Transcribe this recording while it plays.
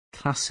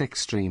classic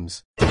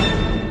streams.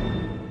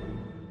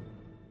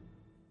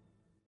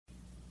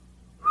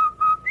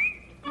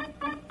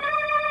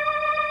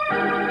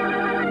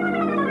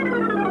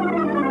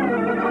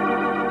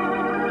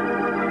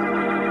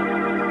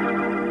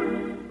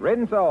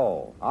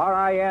 Rinso,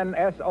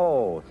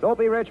 R-I-N-S-O,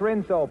 Soapy Rich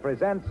Rinso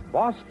presents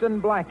Boston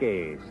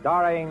Blackie,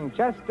 starring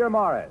Chester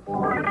Morris.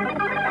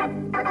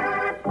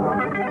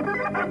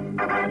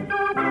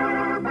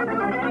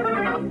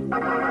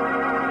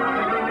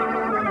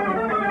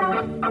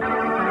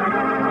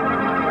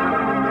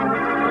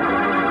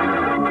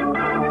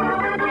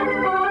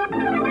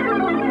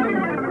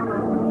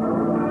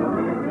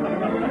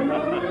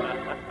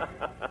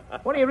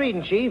 What are you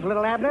reading, Chief,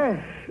 little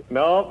Abner?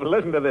 No,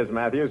 listen to this,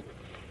 Matthews.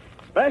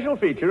 Special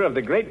feature of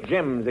the Great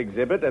Gems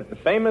exhibit at the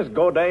famous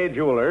Godet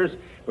Jewelers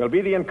will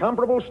be the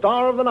incomparable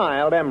Star of the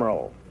Nile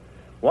emerald.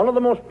 One of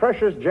the most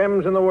precious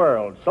gems in the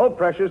world. So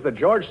precious that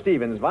George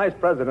Stevens, vice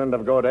president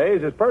of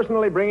Godet's, is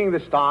personally bringing the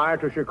star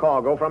to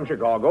Chicago from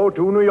Chicago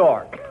to New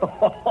York.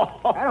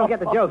 I don't get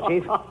the joke,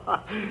 Chief.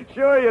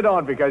 Sure you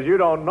don't, because you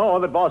don't know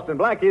that Boston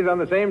Blackie's on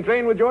the same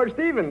train with George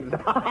Stevens.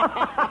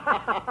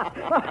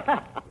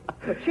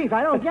 Chief,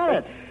 I don't get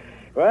it.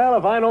 Well,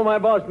 if I know my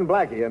Boston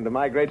Blackie, and to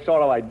my great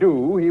sorrow I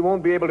do, he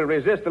won't be able to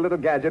resist a little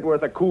gadget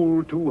worth a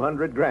cool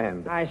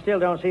 $200,000. I still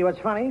don't see what's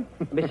funny.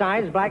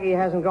 Besides, Blackie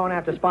hasn't gone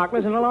after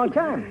sparklers in a long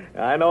time.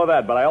 I know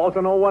that, but I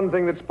also know one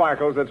thing that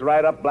sparkles that's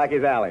right up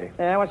Blackie's alley.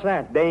 What's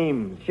that?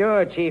 Dames.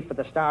 Sure, Chief, but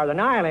the Star of the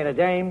Nile ain't a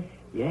dame.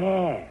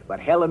 Yeah, but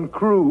Helen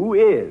Crew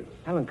is.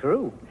 Helen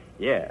Carew?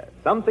 Yeah,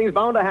 something's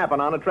bound to happen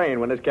on a train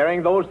when it's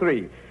carrying those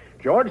three.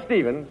 George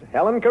Stevens,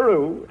 Helen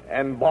Carew,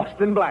 and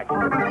Boston Blackie.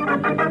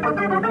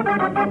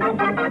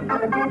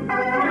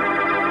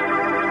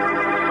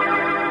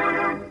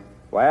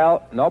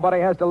 Well,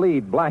 nobody has to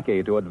lead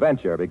Blackie to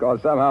adventure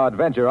because somehow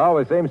adventure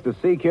always seems to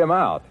seek him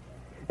out.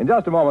 In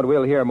just a moment,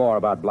 we'll hear more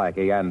about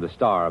Blackie and the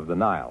Star of the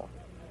Nile.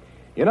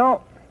 You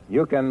know,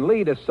 you can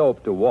lead a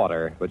soap to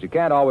water, but you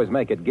can't always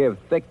make it give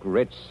thick,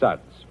 rich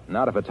suds.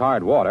 Not if it's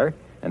hard water,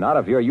 and not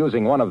if you're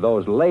using one of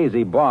those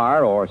Lazy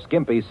Bar or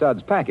Skimpy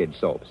Suds package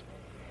soaps.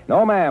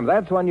 No, ma'am,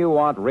 that's when you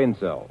want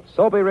Rinso.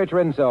 Soapy Rich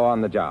Rinso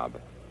on the job.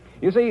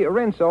 You see,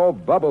 Rinso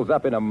bubbles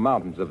up into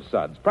mountains of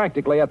suds,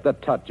 practically at the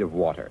touch of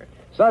water.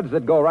 Suds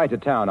that go right to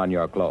town on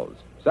your clothes.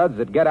 Suds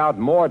that get out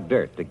more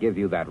dirt to give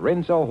you that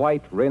Rinso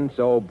white,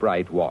 Rinso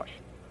bright wash.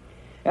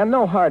 And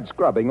no hard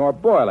scrubbing or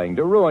boiling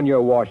to ruin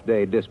your wash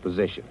day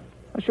disposition.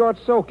 A short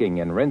soaking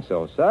in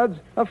Rinso suds,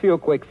 a few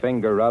quick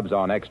finger rubs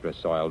on extra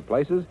soiled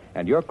places,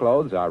 and your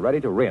clothes are ready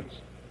to rinse.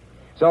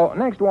 So,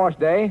 next wash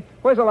day,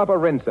 whistle up a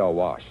Rinso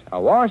wash. A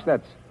wash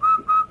that's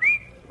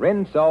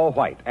Rinso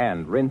white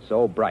and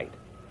Rinso bright.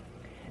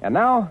 And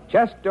now,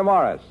 Chester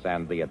Morris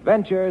and the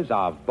adventures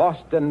of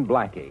Boston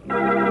Blackie.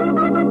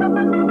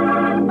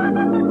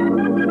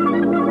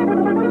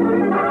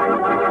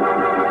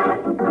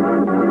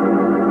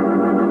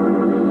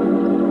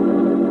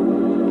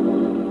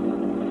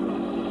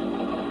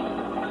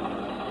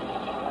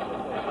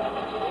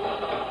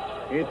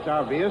 It's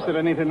obvious that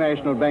an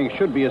international bank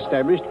should be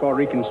established for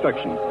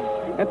reconstruction.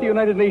 At the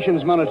United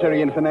Nations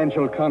Monetary and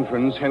Financial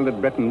Conference held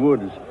at Bretton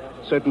Woods,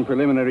 certain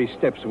preliminary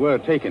steps were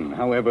taken.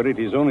 However, it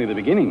is only the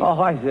beginning.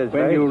 Oh, I said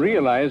When you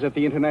realize that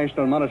the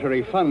International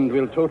Monetary Fund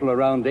will total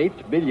around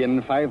 $8.5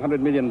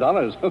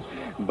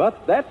 billion.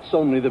 But that's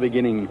only the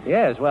beginning.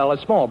 Yes, well, a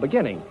small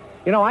beginning.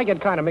 You know, I get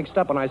kind of mixed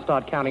up when I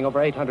start counting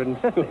over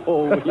 850.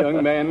 Oh,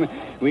 young man,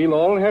 we'll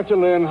all have to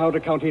learn how to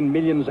count in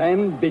millions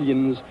and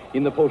billions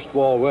in the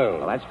post-war world.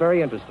 Well, that's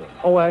very interesting.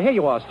 Oh, here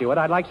you are, Stuart.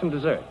 I'd like some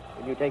dessert.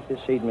 Can you take this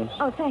seat, miss?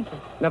 Oh, thank you.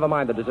 Never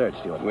mind the dessert,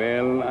 Stuart.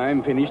 Well,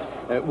 I'm finished.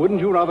 Wouldn't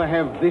you rather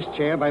have this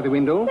chair by the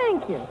window?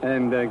 Thank you.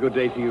 And good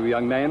day to you,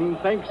 young man.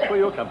 Thanks for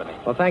your company.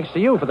 Well, thanks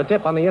to you for the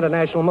tip on the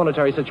international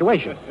monetary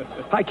situation.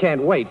 I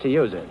can't wait to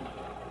use it.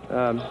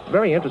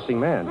 Very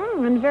interesting man.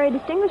 And very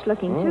distinguished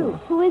looking, too.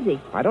 Who is he?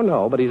 I don't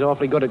know, but he's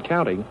awfully good at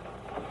counting.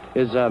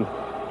 Is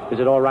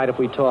it all right if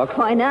we talk?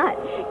 Why not?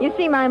 You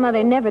see, my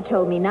mother never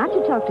told me not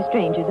to talk to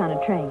strangers on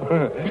a train.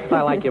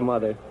 I like your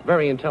mother.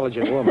 Very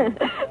intelligent woman.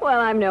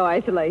 Well, I'm no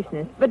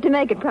isolationist. But to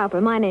make it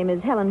proper, my name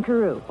is Helen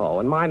Carew. Oh,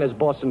 and mine is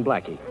Boston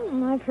Blackie.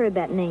 I've heard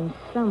that name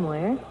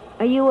somewhere.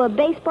 Are you a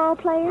baseball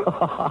player?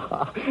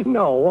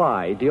 No,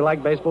 why? Do you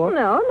like baseball?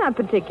 No, not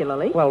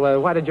particularly.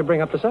 Well, why did you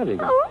bring up the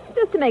subject? Oh,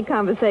 just to make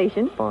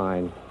conversation.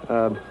 Fine.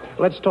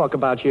 Let's talk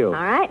about you. All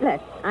right,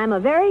 let's. I'm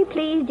a very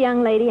pleased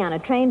young lady on a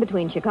train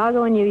between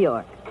Chicago and New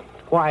York.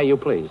 Why are you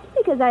pleased?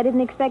 Because I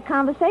didn't expect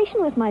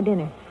conversation with my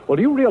dinner. Well,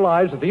 do you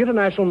realize that the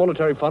International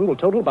Monetary Fund will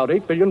total about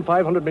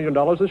 $8.5 billion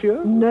this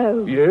year?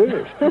 No.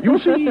 Yes. You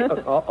see...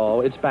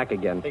 Uh-oh, it's back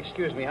again.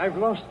 Excuse me, I've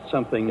lost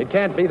something. It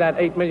can't be that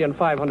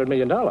 $8.5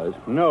 million.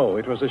 No,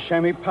 it was a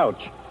chamois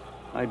pouch.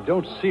 I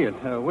don't see it.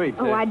 Wait.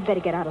 Oh, I'd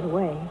better get out of the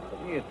way.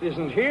 It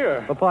isn't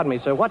here. Oh, pardon me,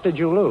 sir. What did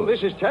you lose?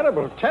 This is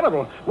terrible,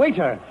 terrible.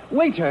 Waiter.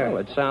 Well,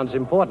 it sounds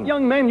important.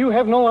 Young man, you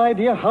have no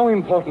idea how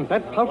important.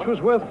 That pouch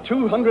was worth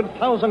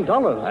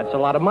 $200,000. That's a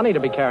lot of money to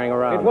be carrying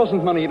around. It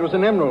wasn't money. It was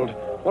an emerald.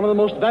 One of the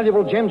most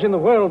valuable gems in the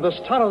world, the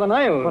Star of the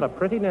Nile. What a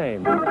pretty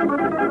name.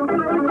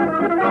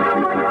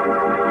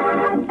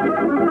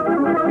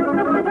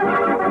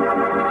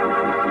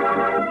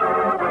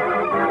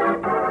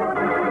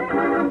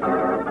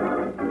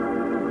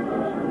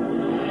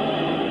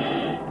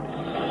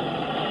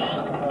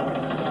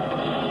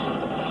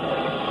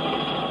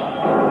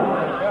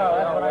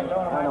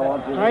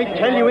 I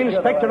tell you,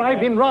 Inspector, I've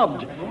been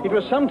robbed. It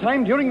was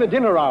sometime during the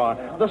dinner hour.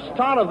 The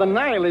Star of the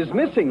Nile is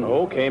missing.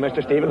 Okay,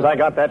 Mr. Stevens, I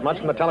got that much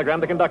from the telegram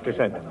the conductor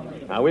sent.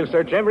 Now, we'll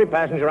search every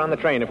passenger on the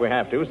train if we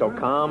have to, so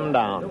calm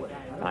down.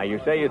 Now,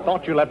 you say you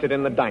thought you left it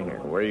in the diner.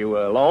 Were you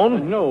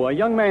alone? No, a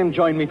young man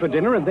joined me for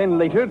dinner, and then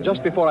later,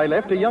 just before I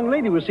left, a young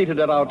lady was seated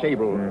at our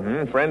table.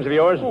 Mm-hmm. Friends of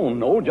yours? Oh,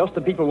 no, just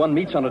the people one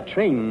meets on a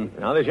train.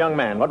 Now, this young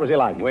man, what was he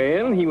like?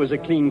 Well, he was a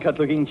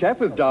clean-cut-looking chap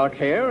with dark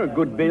hair, a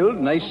good build,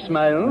 nice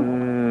smile.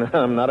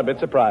 I'm not a bit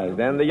surprised.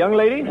 And the young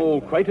lady?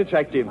 Oh, quite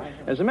attractive.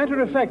 As a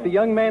matter of fact, the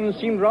young man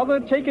seemed rather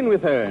taken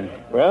with her.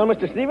 Well,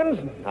 Mr. Stevens,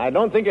 I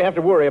don't think you have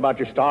to worry about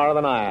your Star of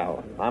the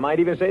Nile. I might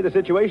even say the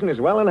situation is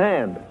well in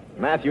hand.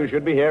 Matthew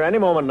should be here any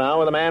moment now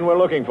with the man we're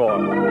looking for.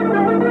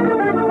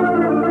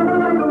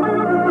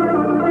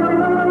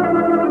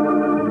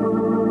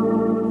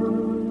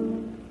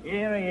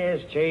 Here he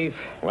is, Chief.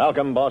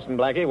 Welcome, Boston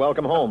Blackie.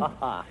 Welcome home.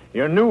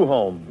 Your new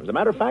home. As a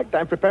matter of fact,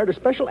 I've prepared a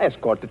special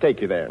escort to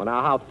take you there. Well,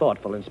 now, how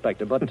thoughtful,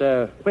 Inspector. But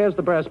where's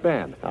the brass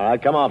band? All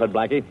right, come off it,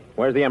 Blackie.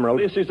 Where's the emerald?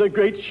 This is a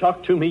great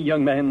shock to me,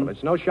 young man. Well,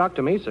 it's no shock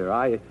to me, sir.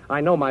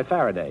 I know my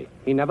Faraday.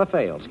 He never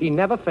fails. He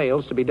never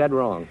fails to be dead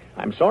wrong.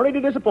 I'm sorry to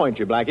disappoint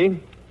you,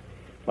 Blackie.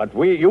 But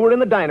you were in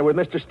the diner with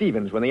Mr.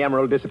 Stevens when the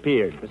emerald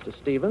disappeared. Mr.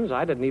 Stevens?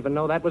 I didn't even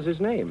know that was his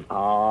name.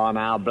 Oh,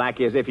 now,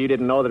 Blackie, as if you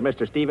didn't know that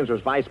Mr. Stevens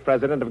was vice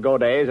president of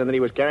Goday's and that he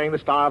was carrying the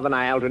Star of the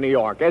Nile to New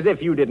York. As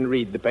if you didn't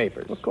read the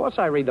papers. Of course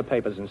I read the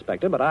papers,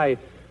 Inspector, but I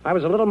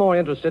was a little more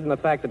interested in the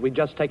fact that we'd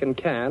just taken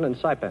Cannes and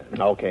Saipan.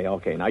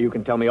 Okay. Now, you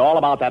can tell me all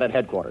about that at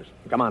headquarters.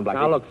 Come on, Blackie.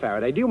 Now, look,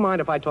 Faraday, do you mind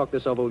if I talk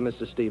this over with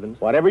Mr. Stevens?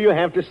 Whatever you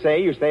have to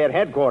say, you stay at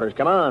headquarters.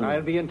 Come on.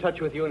 I'll be in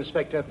touch with you,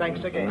 Inspector.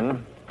 Thanks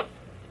again.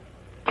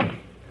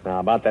 Now,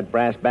 about that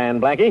brass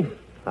band, Blackie,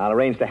 I'll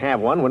arrange to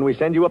have one when we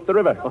send you up the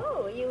river.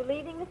 Oh, are you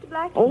leaving, Mr.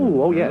 Blackie?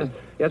 Oh, yes.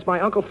 Yes,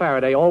 my Uncle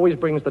Faraday always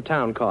brings the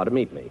town car to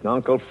meet me.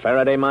 Uncle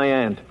Faraday, my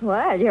aunt.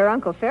 Well, your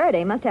Uncle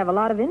Faraday must have a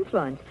lot of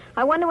influence.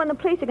 I wonder when the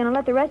police are going to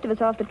let the rest of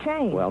us off the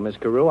train. Well, Miss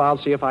Carew, I'll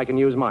see if I can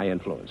use my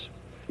influence.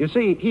 You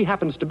see, he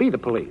happens to be the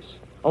police.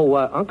 Oh,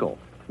 Uncle,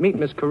 meet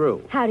Miss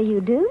Carew. How do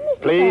you do,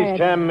 Mr. Pleased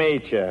Faraday? to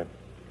meet you.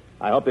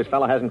 I hope this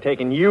fellow hasn't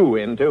taken you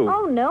in, too.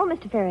 Oh, no,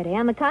 Mr. Faraday.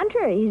 On the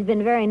contrary, he's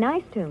been very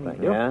nice to me.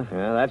 Thank you. Yeah,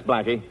 that's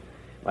Blackie.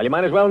 Well, you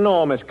might as well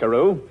know, Miss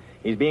Carew.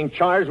 He's being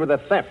charged with the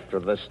theft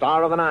of the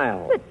Star of the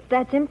Nile. But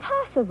that's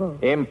impossible.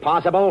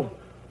 Impossible?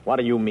 What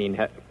do you mean,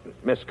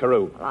 Miss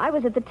Carew? Well, I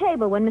was at the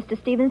table when Mr.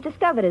 Stevens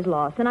discovered his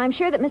loss, and I'm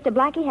sure that Mr.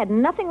 Blackie had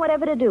nothing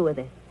whatever to do with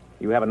it.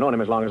 You haven't known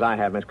him as long as I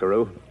have, Miss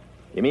Carew.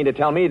 You mean to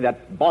tell me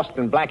that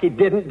Boston Blackie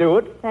didn't do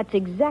it? That's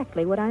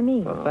exactly what I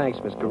mean. Well, thanks,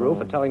 Miss Carew,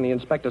 for telling the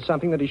inspector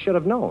something that he should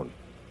have known.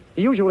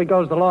 He usually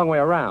goes the long way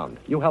around.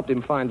 You helped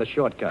him find the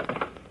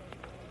shortcut.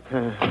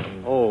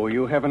 Oh,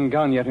 you haven't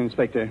gone yet,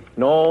 Inspector.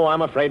 No,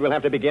 I'm afraid we'll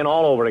have to begin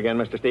all over again,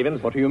 Mr.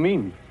 Stevens. What do you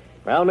mean?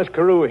 Well, Miss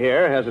Carew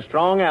here has a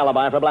strong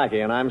alibi for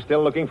Blackie, and I'm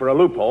still looking for a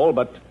loophole,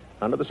 but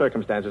under the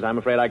circumstances, I'm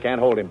afraid I can't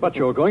hold him. But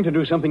you're going to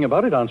do something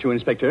about it, aren't you,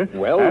 Inspector?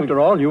 Well, after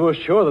all, you were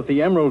sure that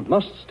the emerald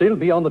must still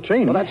be on the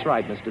train. Well, that's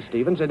right, Mr.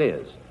 Stevens, it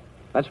is.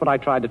 That's what I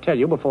tried to tell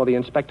you before the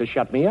inspector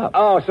shut me up.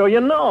 Oh, so you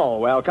know.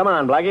 Well, come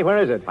on, Blackie,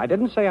 where is it? I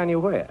didn't say I knew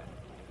where.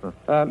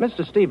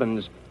 Mr.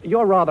 Stevens,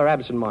 you're rather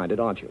absent-minded,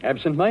 aren't you?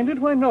 Absent-minded?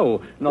 Why,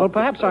 no. Well,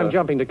 perhaps I'm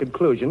jumping to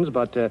conclusions,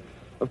 but,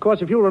 of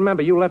course, if you'll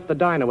remember, you left the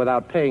diner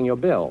without paying your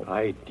bill.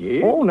 I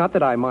did? Oh, not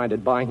that I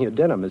minded buying your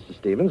dinner, Mr.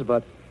 Stevens,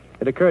 but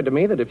it occurred to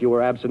me that if you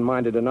were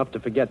absent-minded enough to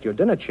forget your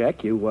dinner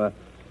check, you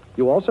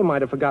also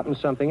might have forgotten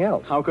something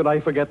else. How could I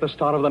forget the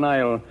Star of the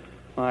Nile?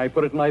 I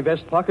put it in my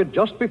vest pocket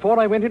just before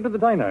I went into the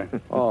diner.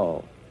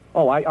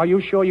 Are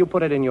you sure you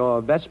put it in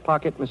your vest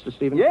pocket, Mr.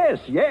 Stevens?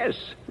 Yes.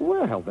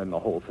 Well, then the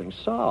whole thing's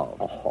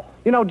solved. Oh.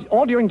 You know,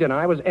 all during dinner,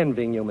 I was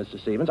envying you, Mr.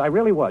 Stevens. I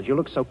really was. You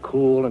looked so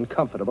cool and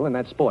comfortable in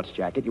that sports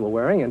jacket you were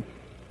wearing,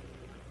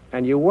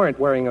 and you weren't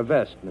wearing a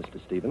vest, Mr.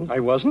 Stevens. I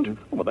wasn't?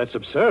 Well, that's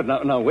absurd.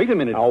 Now, wait a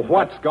minute. Oh,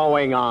 what's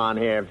going on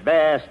here?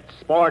 Vests,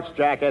 sports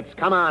jackets.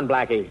 Come on,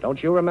 Blackie.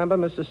 Don't you remember,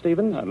 Mr.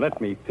 Stevens?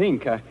 Let me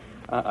think.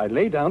 I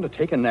lay down to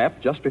take a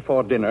nap just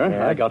before dinner.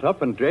 Yeah. I got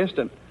up and dressed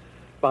and...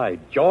 By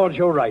George,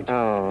 you're right.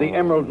 Oh. The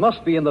emerald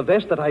must be in the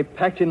vest that I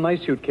packed in my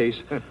suitcase.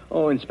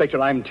 Oh, Inspector,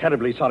 I'm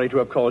terribly sorry to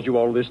have caused you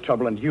all this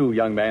trouble, and you,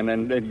 young man,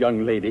 and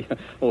young lady.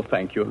 Oh,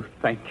 thank you.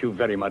 Thank you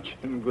very much.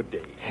 Good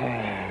day.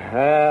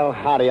 Well,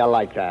 how do you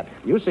like that?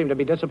 You seem to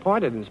be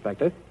disappointed,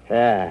 Inspector.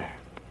 Yeah.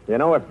 You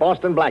know, if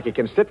Boston Blackie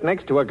can sit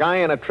next to a guy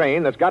in a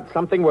train that's got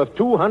something worth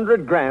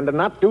 $200,000 and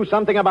not do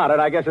something about it,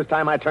 I guess it's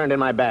time I turned in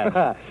my bag.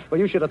 Well,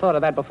 you should have thought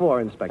of that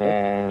before,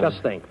 Inspector.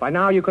 Just think. By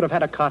now, you could have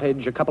had a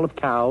cottage, a couple of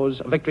cows,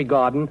 a victory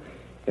garden,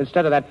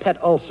 instead of that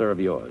pet ulcer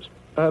of yours.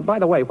 By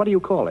the way, what do you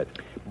call it?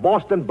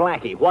 Boston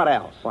Blackie. What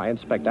else? Why,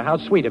 Inspector, how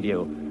sweet of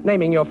you,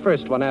 naming your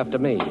first one after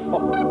me.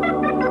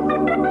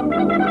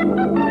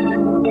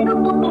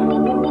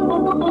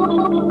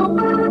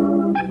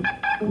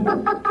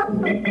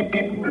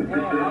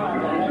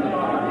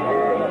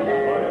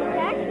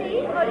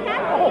 Taxi.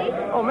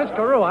 Oh, Miss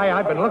Carew,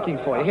 I've been looking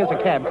for you. Here's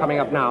a cab coming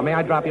up now. May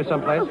I drop you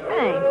someplace?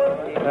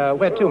 Thanks.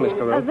 Where to, Miss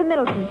Carew? The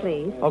Middleton,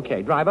 please.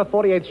 Okay, driver,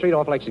 48th Street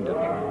off Lexington.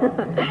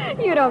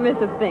 You don't miss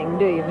a thing,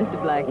 do you,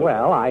 Mr. Blackie?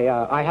 Well,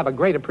 I have a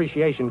great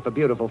appreciation for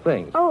beautiful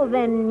things. Oh,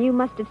 then you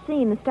must have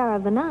seen the Star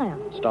of the Nile.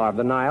 Star of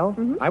the Nile?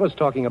 Mm-hmm. I was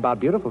talking about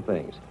beautiful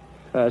things.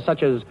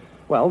 Such as,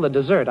 well, the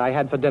dessert I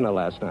had for dinner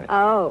last night.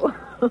 Oh,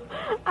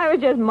 I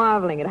was just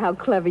marveling at how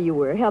clever you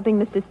were, helping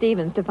Mr.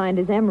 Stevens to find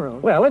his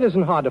emerald. Well, it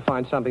isn't hard to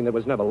find something that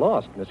was never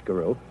lost, Miss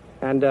Carew.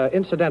 And,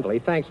 incidentally,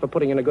 thanks for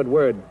putting in a good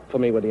word for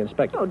me with the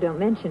inspector. Oh, don't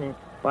mention it.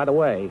 By the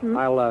way,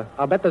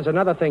 I'll bet there's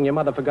another thing your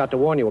mother forgot to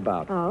warn you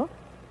about. Oh?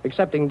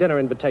 Accepting dinner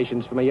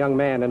invitations from a young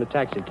man in a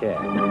taxi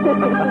cab.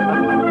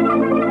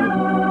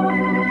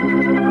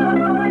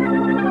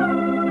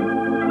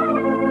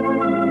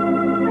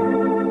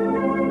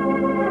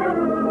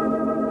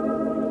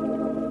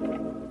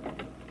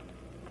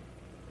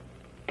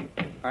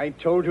 I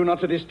told you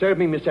not to disturb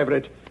me, Miss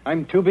Everett.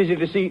 I'm too busy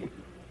to see...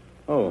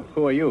 Oh,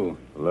 who are you?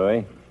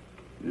 Louis?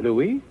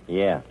 Louis?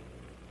 Yeah.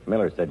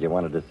 Miller said you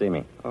wanted to see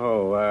me.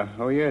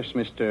 Oh, yes,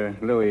 Mr.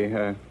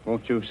 Louis.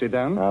 Won't you sit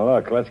down? Now,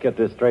 look, let's get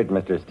this straight,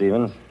 Mr.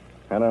 Stevens.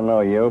 I don't know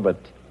you, but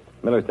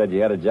Miller said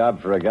you had a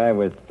job for a guy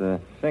with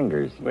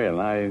fingers. Well,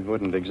 I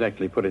wouldn't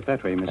exactly put it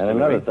that way, Mr. And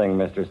another Louis. thing,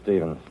 Mr.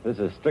 Stevens. This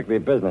is strictly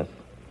business.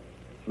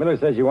 Miller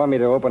says you want me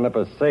to open up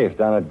a safe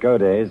down at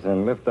Goday's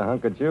and lift a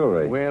hunk of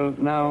jewelry. Well,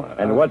 now...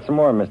 And what's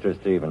more, Mr.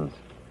 Stevens,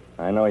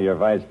 I know you're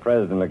vice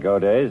president of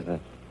Goday's.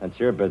 That's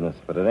your business,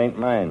 but it ain't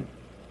mine.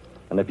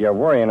 And if you're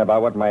worrying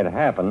about what might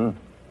happen,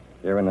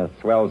 you're in a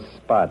swell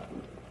spot.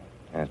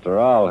 After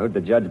all, who'd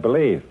the judge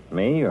believe,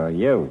 me or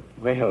you?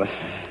 Well,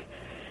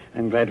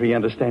 I'm glad we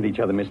understand each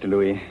other, Mr.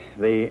 Louis.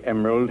 The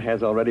emerald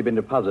has already been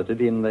deposited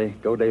in the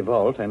Goday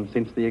vault, and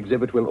since the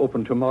exhibit will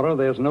open tomorrow,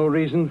 there's no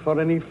reason for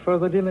any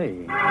further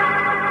delay.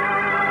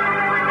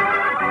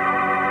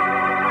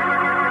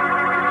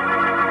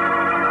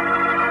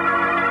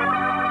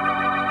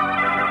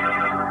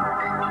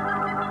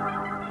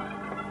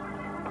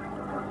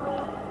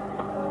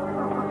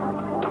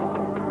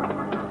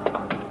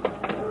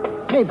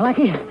 Hey,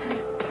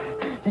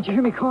 Blackie. Did you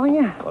hear me calling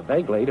you? Well,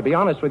 vaguely. To be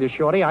honest with you,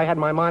 Shorty, I had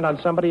my mind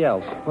on somebody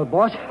else. Well,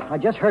 boss, I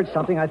just heard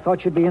something I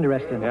thought you'd be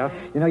interested in. Yeah?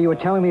 You know, you were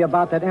telling me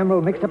about that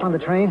emerald mixed up on the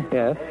train?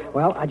 Yeah?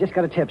 Well, I just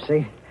got a tip,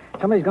 see?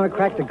 Somebody's going to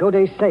crack the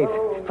Goday safe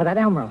for that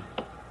emerald.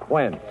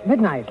 When?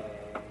 Midnight.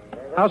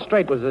 How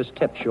straight was this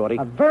tip, Shorty?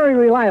 A very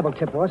reliable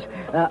tip, boss.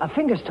 A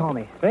Fingers told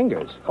me.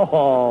 Fingers?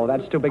 Oh,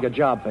 that's too big a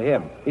job for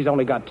him. He's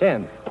only got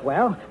 10.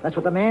 Well, that's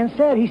what the man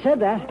said. He said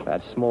that.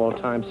 That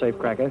small-time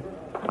safecracker.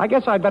 I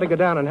guess I'd better go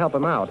down and help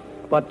him out.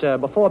 But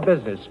before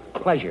business,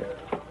 pleasure.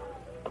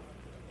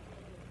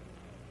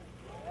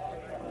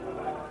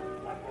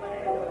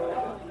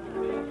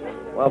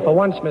 Well, for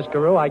once, Miss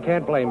Carew, I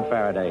can't blame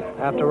Faraday.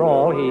 After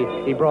all,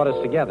 he brought us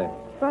together.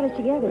 Brought us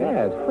together?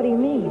 Yes. What do you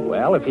mean?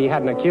 Well, if he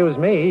hadn't accused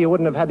me, you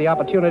wouldn't have had the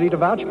opportunity to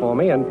vouch for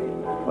me, and,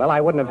 well,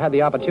 I wouldn't have had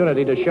the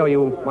opportunity to show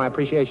you my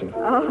appreciation.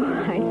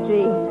 Oh, I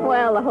see.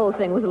 Well, the whole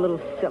thing was a little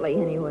silly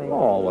anyway.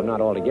 Oh, well,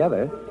 not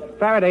altogether.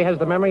 Faraday has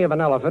the memory of an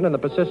elephant and the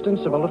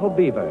persistence of a little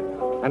beaver.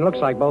 And looks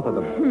like both of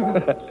them.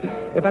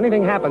 If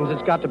anything happens,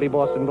 it's got to be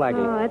Boston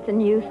Blackie. Oh, that's a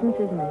nuisance,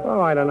 isn't it? Oh,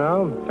 I don't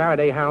know.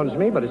 Faraday hounds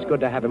me, but it's good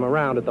to have him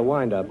around at the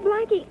wind-up.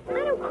 Blackie, I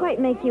don't quite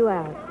make you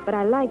out, but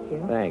I like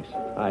you. Thanks.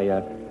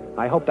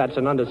 I hope that's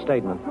an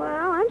understatement.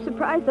 Well, I'm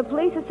surprised the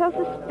police are so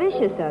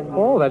suspicious of you.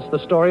 Oh, that's the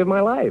story of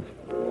my life.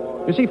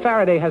 You see,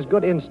 Faraday has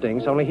good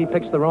instincts, only he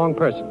picks the wrong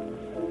person.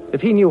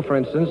 If he knew, for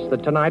instance,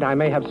 that tonight I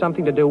may have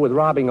something to do with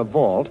robbing a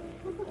vault,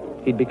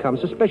 he'd become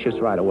suspicious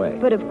right away.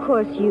 But, of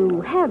course, you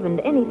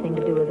haven't anything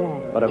to do with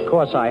that. But, of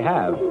course, I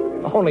have.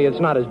 Only it's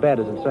not as bad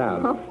as it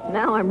sounds. Oh,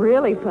 now I'm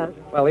really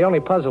puzzled. Well, the only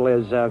puzzle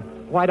is,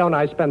 why don't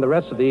I spend the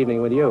rest of the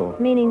evening with you?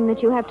 Meaning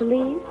that you have to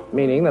leave?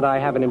 Meaning that I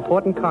have an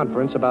important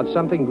conference about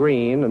something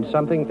green and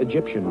something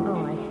Egyptian.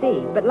 Oh, I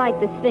see. But like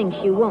the Sphinx,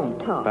 you won't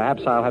talk.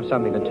 Perhaps I'll have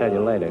something to tell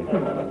you later.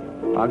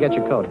 I'll get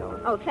your coat.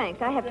 Oh,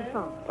 thanks. I have to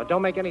phone. But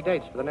don't make any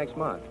dates for the next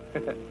month.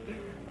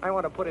 I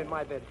want to put in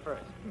my bid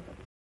first.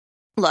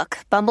 Look,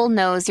 Bumble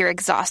knows you're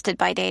exhausted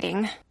by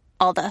dating.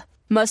 All the,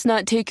 must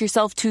not take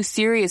yourself too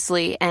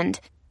seriously, and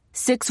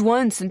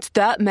 6'1" since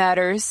that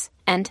matters,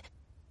 and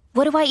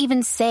what do I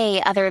even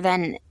say other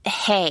than,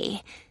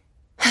 hey?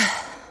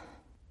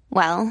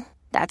 Well,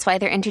 that's why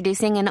they're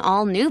introducing an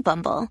all-new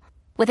Bumble,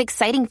 with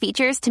exciting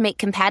features to make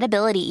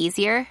compatibility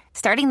easier,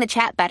 starting the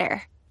chat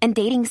better, and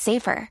dating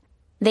safer.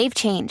 They've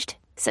changed,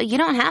 so you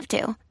don't have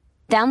to.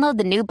 Download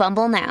the new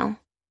Bumble now.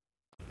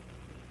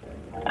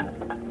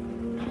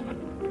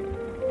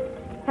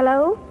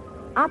 Hello?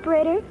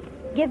 Operator?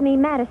 Give me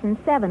Madison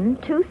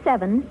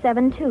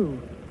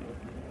 72772.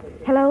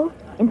 Hello?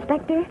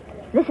 Inspector?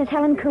 This is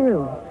Helen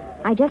Carew.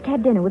 I just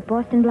had dinner with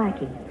Boston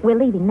Blackie. We're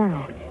leaving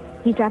now.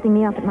 He's dropping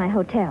me off at my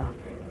hotel.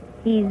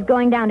 He's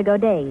going down to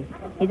Goday's.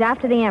 He's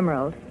after the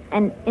emerald.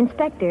 And,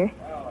 Inspector,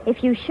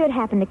 if you should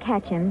happen to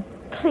catch him,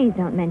 please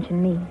don't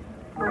mention me.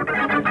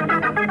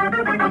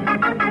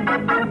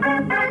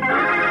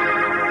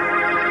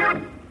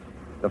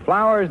 The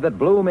flowers that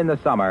bloom in the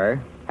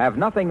summer have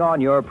nothing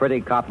on your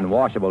pretty cotton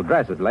washable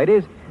dresses,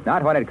 ladies,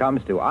 not when it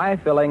comes to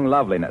eye-filling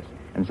loveliness.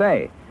 And And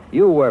say,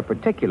 you were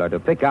particular to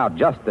pick out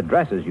just the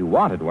dresses you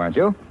wanted, weren't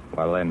you?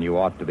 Well, then you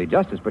ought to be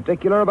just as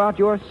particular about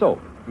your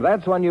soap.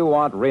 That's when you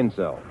want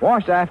Rinso.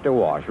 Wash after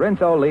wash,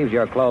 Rinso leaves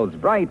your clothes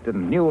bright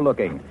and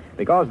new-looking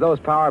because those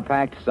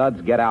power-packed suds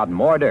get out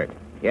more dirt.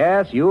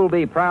 Yes, you'll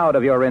be proud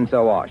of your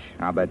Rinso wash.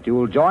 I'll bet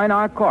you'll join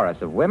our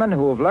chorus of women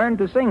who have learned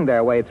to sing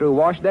their way through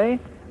wash day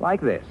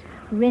like this.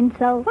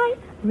 Rinso white,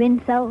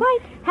 Rinso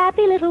white,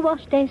 happy little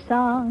wash day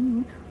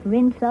song.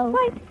 Rinso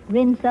white,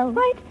 Rinso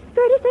white,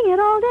 Birdie sing it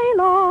all day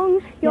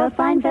long. Your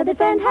fine feathered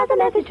friend has a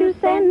message to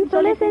send, so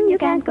listen, you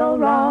can't go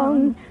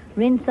wrong.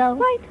 Rinso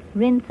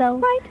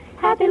white,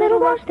 happy little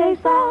wash day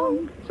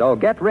song. So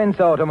get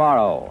Rinso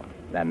tomorrow.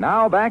 And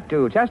now back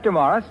to Chester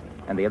Morris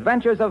and the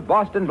adventures of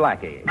Boston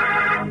Blackie.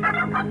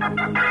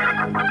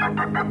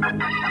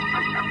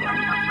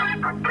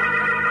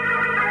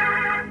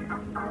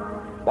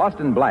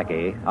 Boston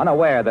Blackie,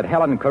 unaware that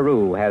Helen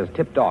Carew has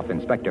tipped off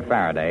Inspector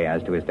Faraday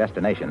as to his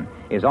destination,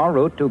 is en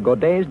route to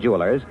Godet's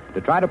Jewelers to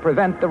try to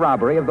prevent the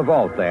robbery of the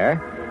vault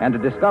there and to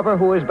discover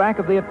who is back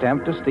of the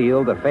attempt to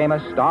steal the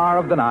famous Star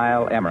of the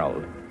Nile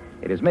emerald.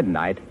 It is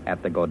midnight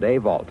at the Godet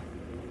Vault.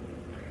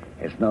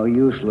 It's no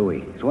use,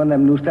 Louis. It's one of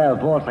them new-style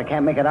vaults. I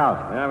can't make it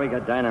out. Well, we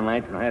got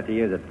dynamite. We'll have to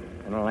use it.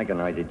 I don't like a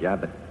noisy job,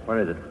 but where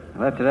is it? I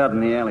left it out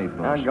in the alley,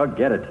 boss. Now, go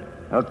get it.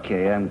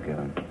 Okay, I'm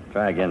going.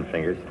 Try again,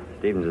 Fingers.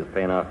 Stevens is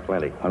paying off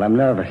plenty. Well, I'm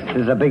nervous. This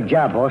is a big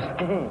job, boss.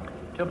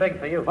 Too big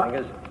for you,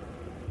 Fingers.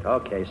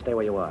 Okay, stay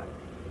where you are.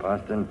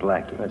 Boston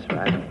Blackie. That's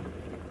right.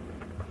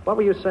 What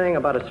were you saying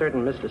about a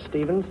certain Mr.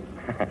 Stevens?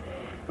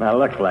 Now,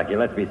 look, Blackie,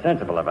 let's be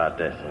sensible about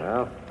this.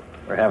 Well,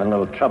 We're having a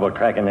little trouble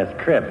cracking this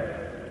crib.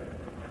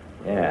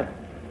 Yeah.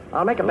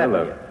 I'll make a bet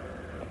with you.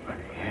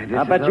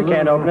 I'll bet you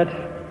can't open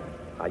it.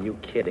 Are you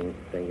kidding,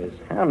 Fingers?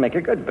 I'll make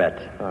a good bet.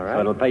 All right. So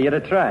it'll pay you to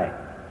try.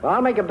 Well,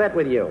 I'll make a bet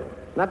with you.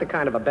 Not the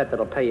kind of a bet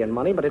that'll pay you in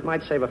money, but it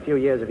might save a few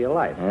years of your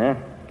life. Huh?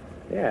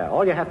 Yeah,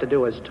 all you have to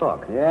do is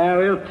talk. Yeah,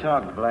 we'll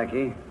talk,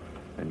 Blackie.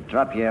 And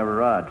drop your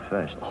rod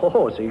first.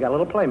 Oh, so you got a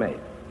little playmate.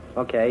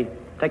 Okay,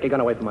 take your gun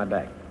away from my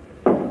back.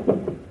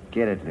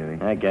 Get it, Louis.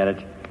 I get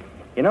it.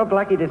 You know,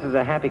 Blackie, this is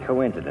a happy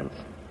coincidence.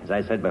 As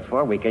I said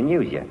before, we can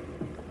use you.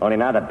 Only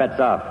now the bet's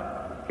off.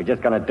 We're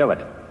just going to do it.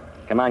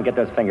 Come on, get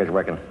those fingers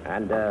working.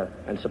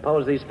 And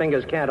suppose these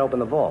fingers can't open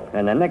the vault.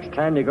 And the next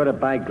time you go to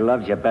buy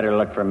gloves, you better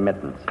look for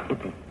mittens.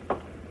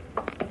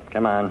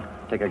 Come on,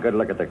 take a good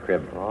look at the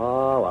crib.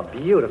 Oh, a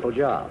beautiful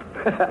job.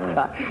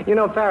 You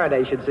know,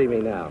 Faraday should see me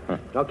now.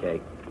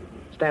 Okay.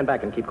 Stand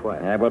back and keep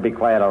quiet. Yeah, we'll be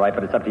quiet, all right,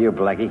 but it's up to you,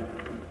 Blackie.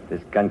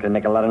 This gun can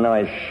make a lot of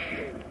noise.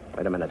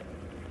 Wait a minute.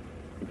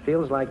 It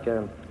feels like,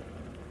 there's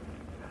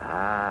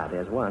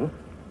one.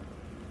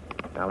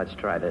 Now let's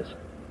try this.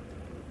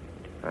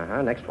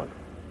 Next one.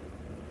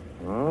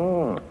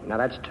 Oh, now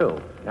that's two.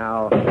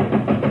 Now... Open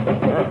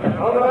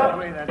up.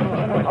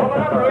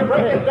 Open up or we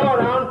break this door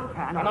down.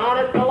 Come on,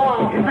 it's the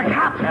law. It's the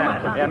cops.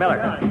 Yeah,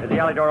 Miller, is the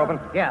alley door open?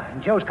 Yeah,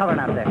 and Joe's covering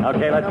out there.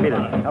 Okay, let's beat it.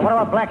 What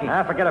about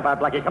Blackie? Forget about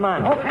Blackie. Come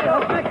on. Okay.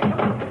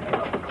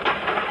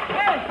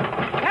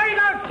 There you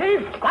go,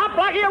 Chief. Stop,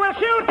 Blackie, or we'll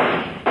shoot.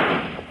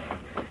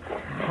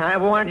 I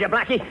warned you,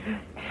 Blackie.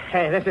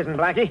 Hey, this isn't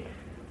Blackie.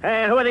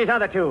 Hey, who are these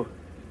other two?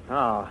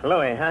 Oh,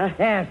 Louis, huh?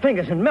 Yeah,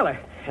 Fingers and Miller.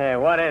 Hey,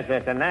 what is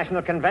this, a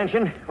national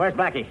convention? Where's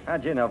Blackie?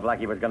 How'd you know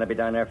Blackie was going to be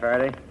down there,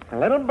 Faraday? A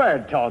little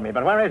bird told me,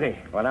 but where is he?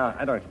 Well, now,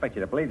 I don't expect you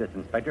to believe this,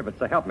 Inspector, but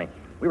so help me.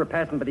 We were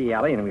passing by the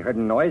alley, and we heard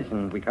a noise,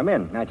 and we come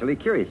in. Naturally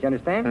curious, you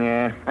understand?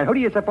 Yeah. And who do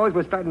you suppose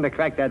was starting to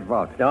crack that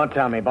vault? Don't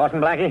tell me.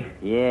 Boston Blackie?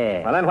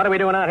 Yeah. Well, then what are we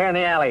doing out here in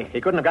the alley?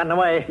 He couldn't have gotten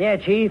away. Yeah,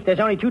 Chief, there's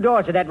only two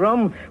doors to that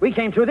room. We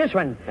came through this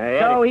one. Hey,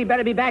 so Eddie. he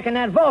better be back in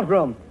that vault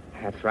room.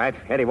 That's right.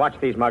 Eddie, watch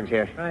these mugs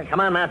here. Right.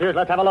 Come on, Matthews,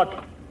 let's have a look.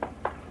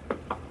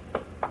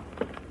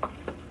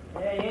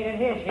 He ain't in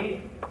here, Chief.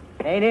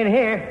 Ain't in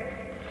here.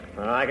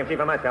 Oh, I can see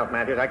for myself,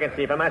 Matthews. I can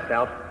see for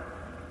myself.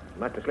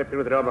 Must have slipped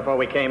through the door before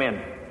we came in.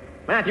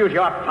 Matthews,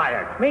 you're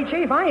fired. Me,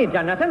 Chief, I ain't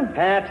done nothing.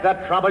 That's the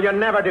trouble. You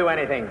never do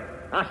anything.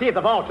 I'll see if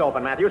the vault's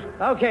open, Matthews.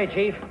 Okay,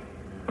 Chief.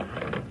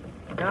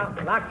 Now,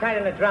 lock tight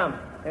on the drum.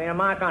 There ain't a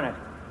mark on it.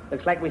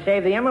 Looks like we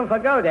saved the emerald for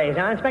go days,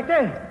 huh,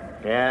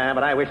 Inspector? Yeah,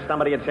 but I wish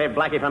somebody had saved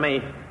Blackie for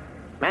me.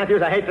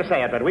 Matthews, I hate to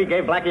say it, but we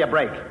gave Blackie a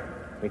break.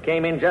 We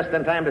came in just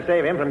in time to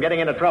save him from getting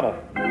into trouble.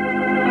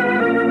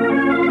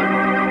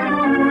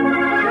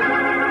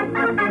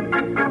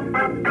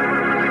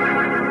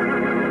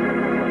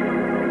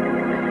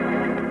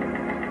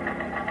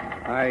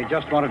 I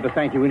just wanted to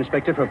thank you,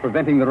 Inspector, for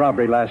preventing the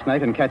robbery last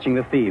night and catching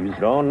the thieves.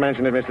 Don't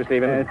mention it, Mr.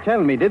 Stevens.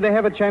 Tell me, did they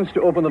have a chance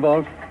to open the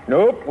vault?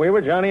 Nope, we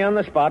were Johnny on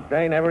the spot.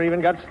 They never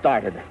even got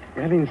started.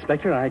 Well,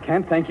 Inspector, I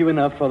can't thank you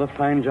enough for the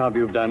fine job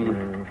you've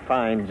done.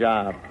 Fine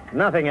job.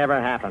 Nothing ever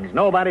happens.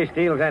 Nobody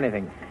steals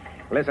anything.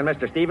 Listen,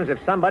 Mr. Stevens, if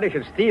somebody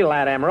should steal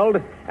that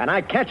emerald and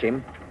I catch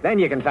him, then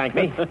you can thank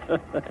me.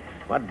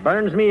 What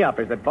burns me up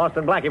is that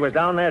Boston Blackie was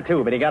down there,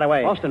 too, but he got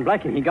away. Boston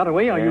Blackie, he got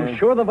away? Are you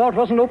sure the vault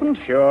wasn't opened?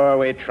 Sure,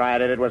 we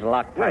tried it. It was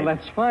locked tight. Well,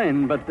 that's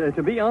fine, but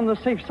to be on the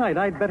safe side,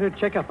 I'd better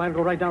check up. I'll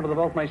go right down to the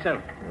vault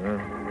myself.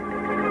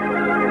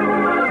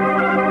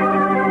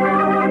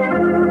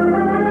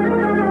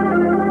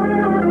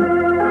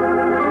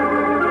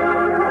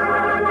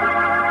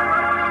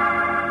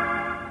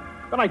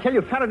 I tell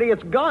you, Faraday,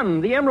 it's gone.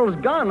 The emerald's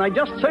gone. I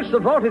just searched the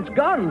vault. It's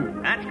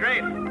gone. That's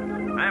great.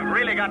 I've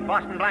really got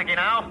Boston Blackie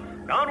now.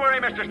 Don't worry,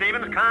 Mr.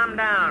 Stevens. Calm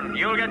down.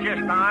 You'll get your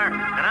star, and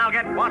I'll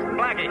get Boston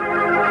Blackie.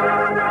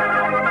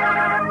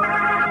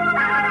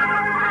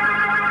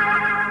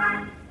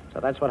 So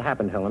that's what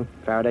happened, Helen.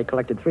 Faraday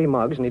collected 3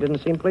 mugs, and he didn't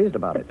seem pleased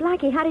about it.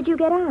 Blackie, how did you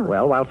get out?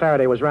 Well, while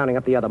Faraday was rounding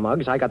up the other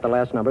mugs, I got the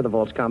last number of the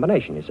vault's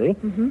combination, you see?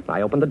 Mm-hmm.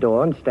 I opened the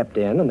door and stepped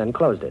in and then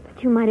closed it.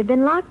 But you might have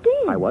been locked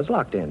in. I was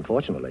locked in,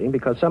 fortunately,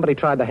 because somebody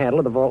tried the handle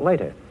of the vault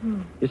later.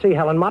 You see,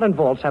 Helen, modern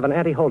vaults have an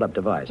anti-hold-up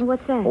device.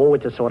 What's that? Oh,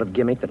 it's a sort of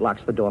gimmick that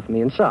locks the door from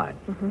the inside.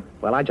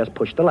 Well, I just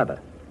pushed the lever.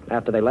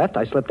 After they left,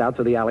 I slipped out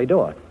through the alley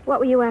door. What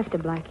were you after,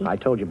 Blackie? I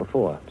told you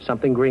before.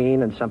 Something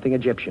green and something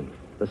Egyptian.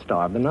 The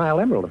Star of the Nile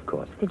emerald, of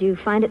course. Did you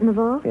find it in the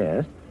vault?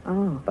 Yes,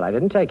 Oh, but I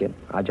didn't take it.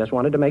 I just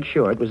wanted to make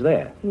sure it was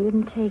there. you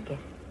didn't take it.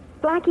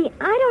 Blackie,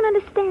 I don't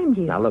understand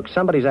you. Now, look,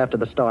 somebody's after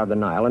the Star of the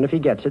Nile, and if he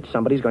gets it,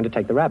 somebody's going to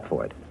take the rap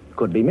for it.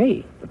 Could be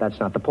me, but that's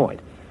not the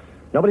point.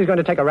 Nobody's going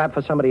to take a rap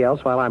for somebody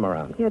else while I'm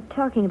around. You're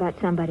talking about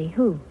somebody.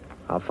 Who?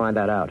 I'll find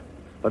that out.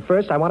 But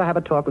first, I want to have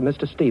a talk with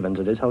Mr. Stevens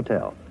at his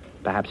hotel.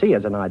 Perhaps he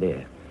has an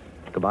idea.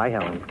 Goodbye,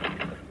 Helen.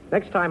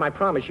 Next time, I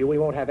promise you, we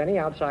won't have any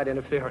outside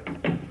interference.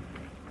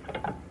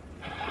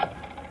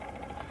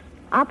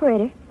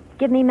 Operator,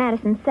 give me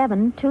Madison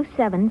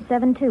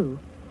 72772.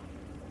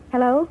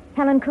 Hello?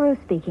 Helen Carew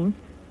speaking.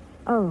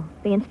 Oh,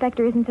 the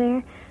inspector isn't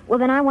there? Well,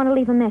 then I want to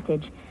leave a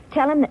message.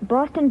 Tell him that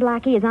Boston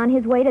Blackie is on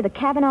his way to the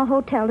Cavanaugh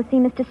Hotel to see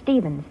Mr.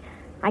 Stevens.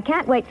 I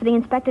can't wait for the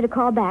inspector to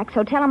call back,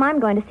 so tell him I'm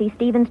going to see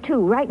Stevens,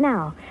 too, right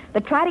now.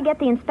 But try to get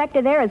the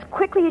inspector there as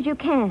quickly as you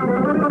can.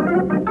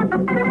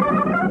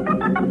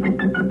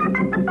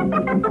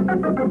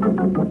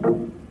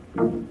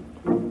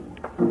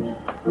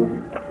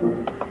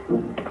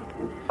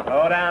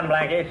 Slow down,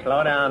 Blackie.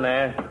 Slow down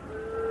there.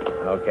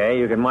 Okay,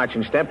 you can march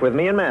in step with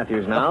me and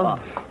Matthews now.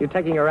 You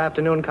taking your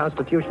afternoon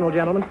constitutional,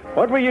 gentlemen?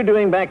 What were you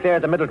doing back there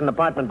at the Middleton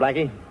apartment,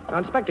 Blackie? Now,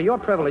 Inspector, you're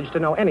privileged to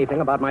know anything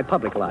about my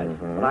public life.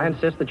 But I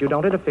insist that you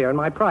don't interfere in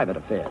my private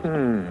affairs.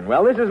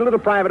 Well, this is a little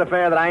private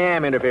affair that I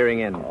am interfering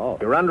in. Oh.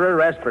 You're under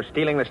arrest for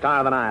stealing the Star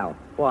of the Nile.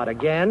 What,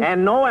 again?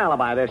 And no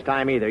alibi this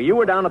time either. You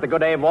were down at the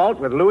Godet vault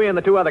with Louis and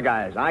the 2 other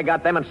guys. I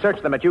got them and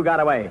searched them, but you got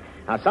away.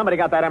 Now, somebody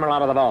got that emerald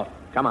out of the vault.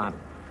 Come on.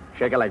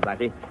 Shake a leg,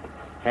 Blackie.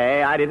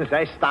 Hey, I didn't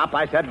say stop.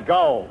 I said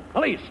go.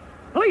 Police!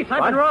 Police,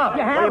 I've been robbed.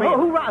 You have?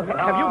 Who robbed?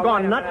 Have you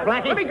gone nuts,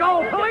 Blackie? Let me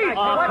go, police!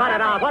 Oh, cut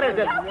it out. What is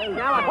it?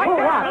 Now, Who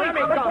what? Let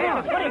me go.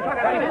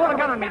 They put a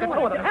gun on me, the 2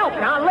 of them. Help!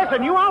 Now,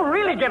 listen, you all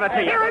really give it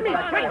to you. Hear me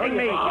threatening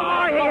me.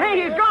 Oh,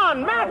 hey, he's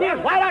gone.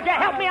 Matthews, why don't you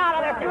help me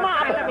out of this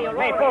mob?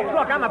 Hey, folks,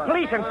 look, I'm a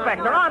police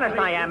inspector. Honest,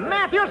 I am.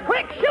 Matthews,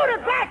 quick, shoot it,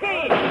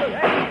 Blackie!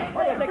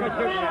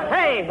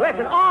 Hey,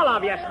 listen, all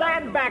of you,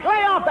 stand back.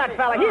 Lay off that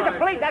fella. He's a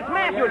police. That's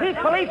Matthews. He's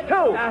police,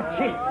 too.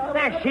 Chief.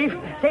 Thanks, Chief.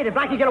 Say, did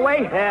Blackie get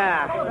away?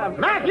 Yeah.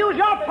 Matthews,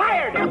 you're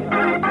fired.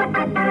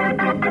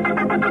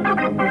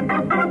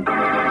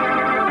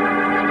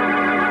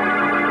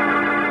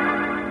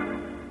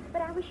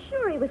 But I was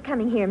sure he was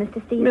coming here,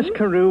 Mr. Stevens. Miss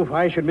Carew,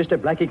 why should Mr.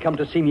 Blackie come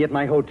to see me at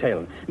my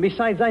hotel?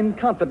 Besides, I'm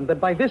confident that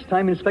by this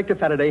time Inspector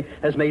Faraday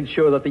has made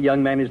sure that the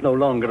young man is no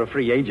longer a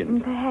free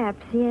agent.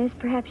 Perhaps, yes,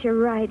 perhaps you're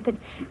right. But,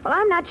 well,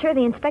 I'm not sure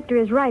the inspector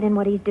is right in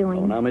what he's doing.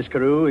 Oh, now, Miss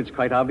Carew, it's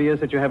quite obvious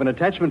that you have an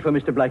attachment for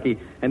Mr. Blackie,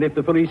 and if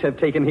the police have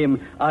taken him,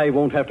 I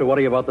won't have to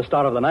worry about the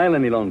Star of the Nile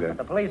any longer.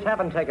 The police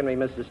haven't taken me,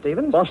 Mr.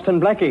 Stevens. Boston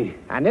Blackie.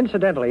 And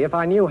incidentally, if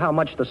I knew how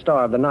much the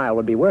Star of the Nile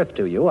would be worth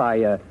to you,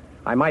 I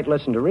might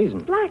listen to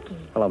reason. Blackie.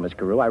 Hello, Miss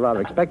Carew. I rather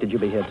expected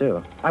you'd be here,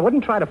 too. I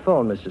wouldn't try to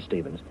phone Mr.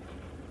 Stevens.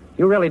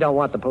 You really don't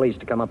want the police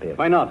to come up here.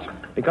 Why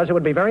not? Because it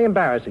would be very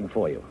embarrassing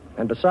for you.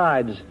 And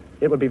besides,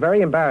 it would be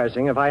very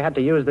embarrassing if I had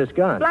to use this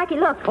gun. Blackie,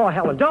 look. Oh,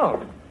 Helen,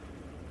 don't.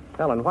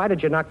 Helen, why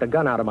did you knock the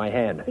gun out of my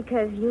hand?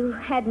 Because you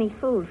had me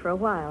fooled for a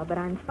while, but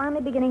I'm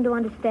finally beginning to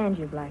understand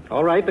you, Blackie.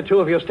 All right, the 2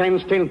 of you stand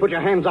still and put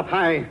your hands up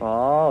high.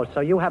 Oh, so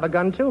you have a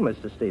gun, too,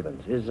 Mr.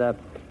 Stevens. Is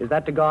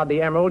that to guard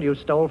the emerald you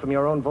stole from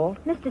your own vault?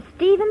 Mr.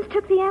 Stevens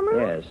took the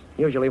emerald? Yes.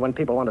 Usually when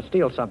people want to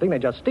steal something, they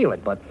just steal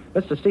it. But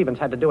Mr. Stevens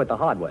had to do it the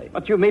hard way.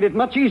 But you made it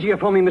much easier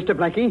for me, Mr.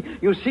 Blackie.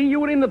 You see,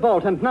 you were in the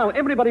vault, and now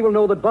everybody will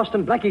know that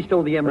Boston Blackie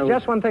stole the emerald.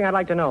 Just one thing I'd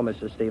like to know,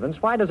 Mr.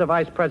 Stevens. Why does a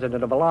vice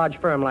president of a large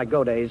firm like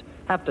Godey's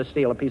have to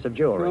steal a piece of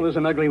jewelry? Well, there's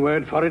an ugly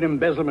word for it,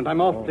 embezzlement.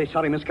 I'm awfully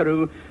sorry, Miss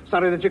Carew.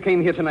 Sorry that you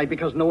came here tonight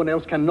because no one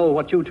else can know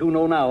what you 2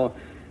 know now.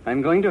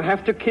 I'm going to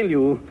have to kill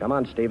you. Come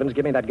on, Stevens.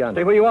 Give me that gun.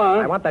 Stay where you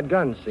are. I want that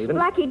gun, Stevens.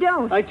 Blackie,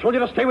 don't. I told you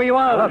to stay where you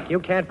are. Look, you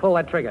can't pull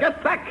that trigger.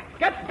 Get back!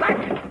 Get back!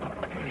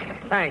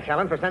 Thanks,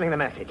 Helen, for sending the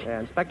message.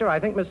 Inspector, I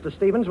think Mr.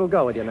 Stevens will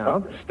go with you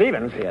now.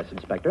 Stevens? Yes,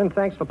 Inspector, and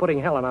thanks for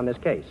putting Helen on this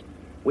case.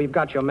 We've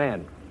got your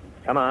man.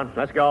 Come on,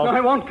 let's go. No,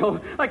 I won't go.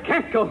 I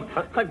can't go.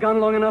 I've gone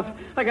long enough.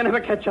 I can never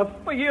catch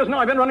up. For years now,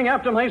 I've been running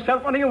after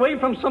myself, running away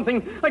from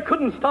something. I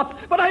couldn't stop,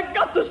 but I've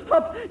got to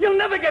stop. You'll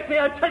never get me,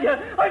 I tell you.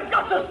 I've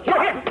got to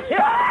stop.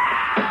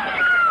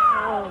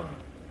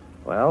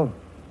 Well,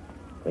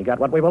 we got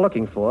what we were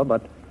looking for,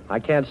 but I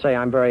can't say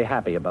I'm very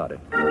happy about it.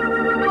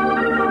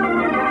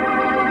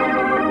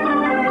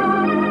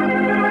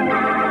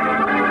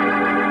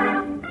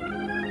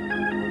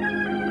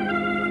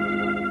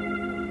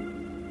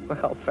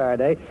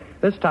 Faraday,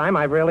 this time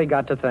I've really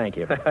got to thank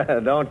you.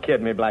 Don't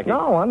kid me, Blackie.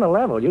 No, on the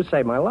level. You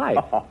saved my life.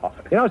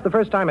 You know, it's the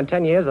first time in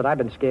 10 years that I've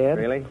been scared.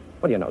 Really?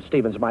 Well, you know,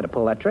 Stevens might have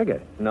pulled that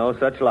trigger. No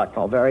such luck.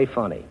 Oh, very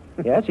funny.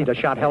 Yes, he'd have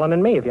shot Helen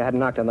and me if you hadn't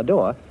knocked on the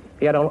door.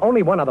 He had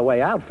only one other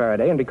way out,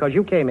 Faraday, and because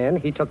you came in,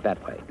 he took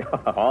that way.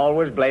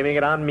 Always blaming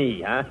it on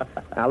me, huh?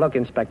 Now, look,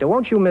 Inspector,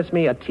 won't you miss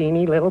me a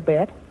teeny little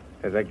bit?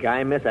 Does a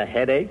guy miss a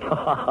headache?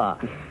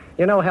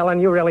 You know,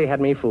 Helen, you really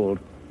had me fooled.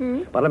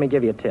 But let me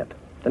give you a tip.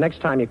 The next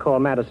time you call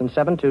Madison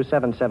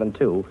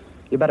 72772,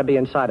 you better be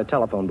inside a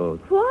telephone booth.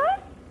 What?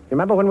 You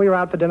remember when we were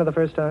out for dinner the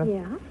first time?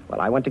 Yeah. Well,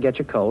 I went to get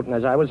your coat, and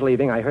as I was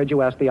leaving, I heard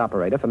you ask the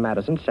operator for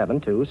Madison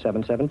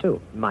 72772.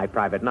 My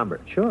private number.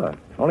 Sure.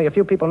 Only a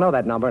few people know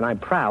that number, and I'm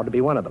proud to be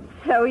one of them.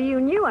 So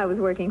you knew I was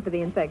working for the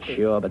inspector?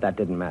 Sure, but that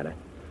didn't matter.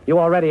 You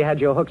already had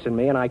your hooks in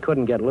me, and I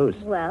couldn't get loose.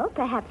 Well,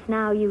 perhaps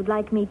now you'd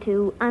like me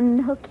to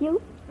unhook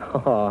you?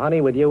 Oh, honey,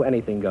 with you,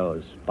 anything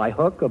goes. By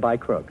hook or by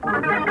crook.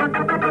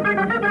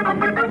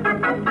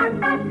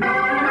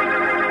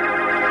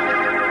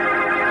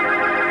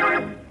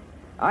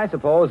 I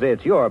suppose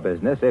it's your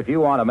business if you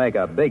want to make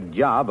a big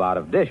job out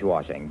of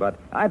dishwashing, but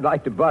I'd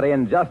like to butt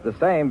in just the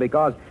same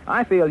because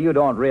I feel you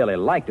don't really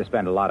like to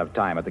spend a lot of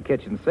time at the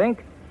kitchen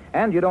sink,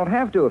 and you don't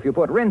have to if you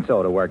put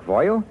Rinso to work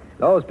for you.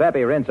 Those peppy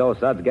Rinso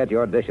suds get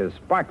your dishes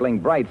sparkling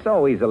bright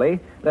so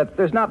easily that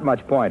there's not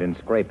much point in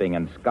scraping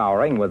and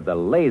scouring with the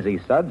lazy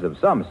suds of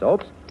some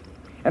soaps.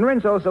 And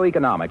Rinso's so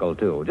economical,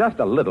 too. Just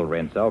a little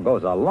Rinso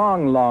goes a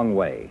long, long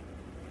way.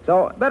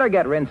 So better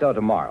get Rinso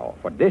tomorrow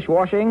for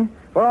dishwashing,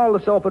 for all the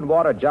soap and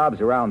water jobs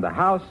around the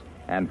house,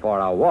 and for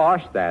a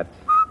wash that's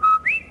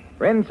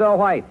Rinso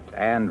White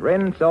and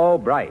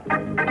Rinso Bright.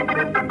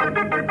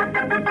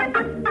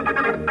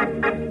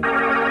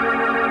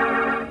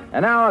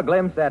 And now a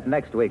glimpse at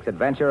next week's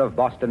adventure of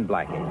Boston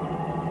Blackie.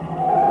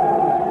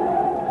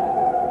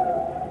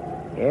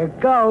 Here it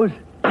goes.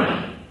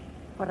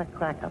 What a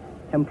crack-up.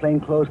 Them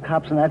plainclothes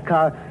cops in that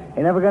car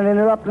ain't never going to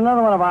interrupt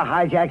another one of our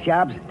hijack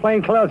jobs.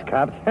 Plainclothes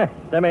cops?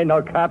 Them ain't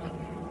no cops.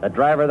 The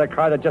driver of the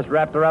car that just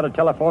wrapped around a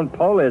telephone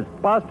pole is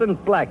Boston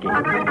Blackie.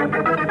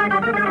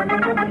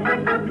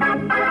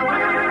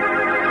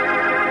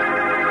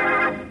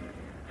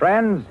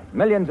 Friends,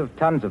 millions of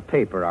tons of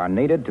paper are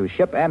needed to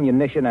ship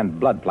ammunition and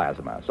blood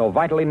plasma, so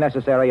vitally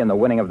necessary in the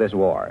winning of this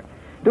war.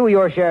 Do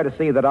your share to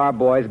see that our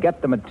boys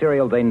get the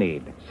material they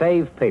need.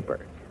 Save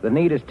paper. The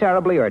need is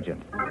terribly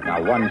urgent.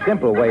 Now, one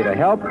simple way to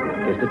help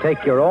is to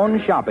take your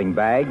own shopping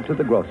bag to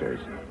the grocer's.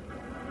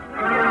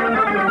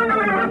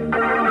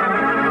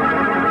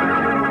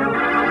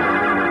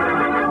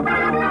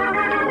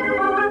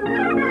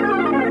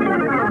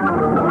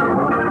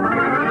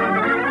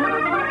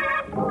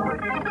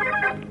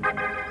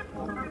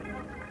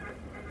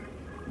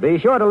 Be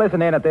sure to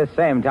listen in at this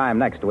same time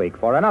next week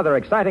for another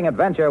exciting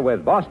adventure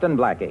with Boston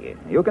Blackie.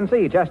 You can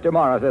see Chester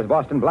Morris as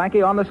Boston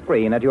Blackie on the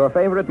screen at your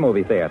favorite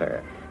movie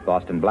theater.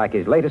 Boston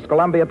Blackie's latest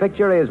Columbia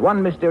picture is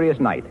One Mysterious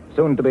Night,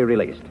 soon to be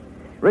released.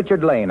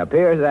 Richard Lane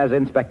appears as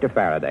Inspector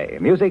Faraday.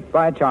 Music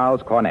by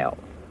Charles Cornell.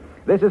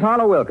 This is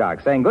Harlow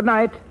Wilcox saying good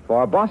night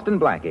for Boston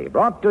Blackie,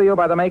 brought to you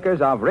by the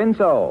makers of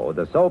Rinso,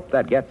 the soap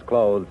that gets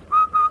clothes.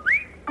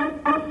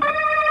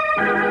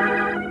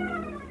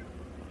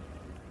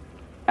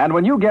 And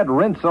when you get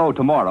Rinso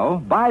tomorrow,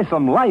 buy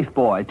some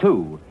Lifebuoy,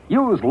 too.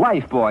 Use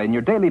Lifebuoy in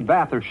your daily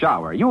bath or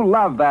shower. You'll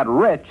love that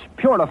rich,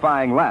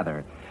 purifying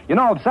lather. You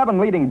know, of 7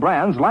 leading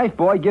brands,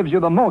 Lifebuoy gives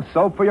you the most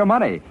soap for your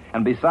money.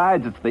 And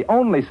besides, it's the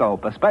only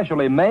soap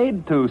especially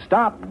made to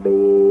stop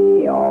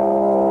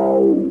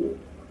B.O.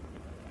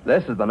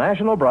 This is the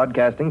National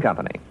Broadcasting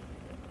Company.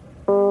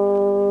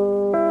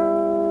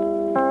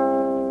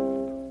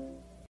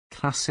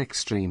 Classic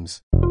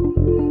Streams.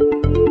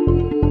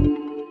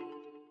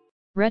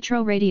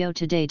 Retro Radio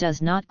Today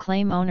does not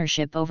claim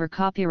ownership over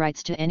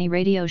copyrights to any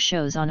radio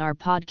shows on our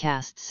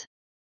podcasts.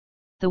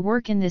 The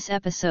work in this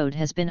episode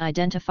has been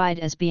identified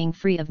as being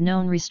free of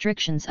known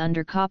restrictions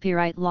under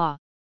copyright law,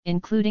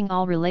 including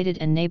all related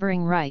and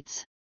neighboring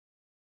rights.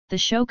 The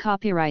show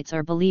copyrights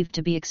are believed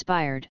to be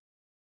expired.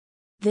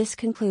 This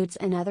concludes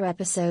another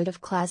episode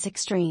of Classic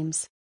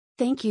Streams.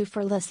 Thank you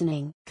for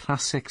listening.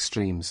 Classic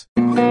Streams.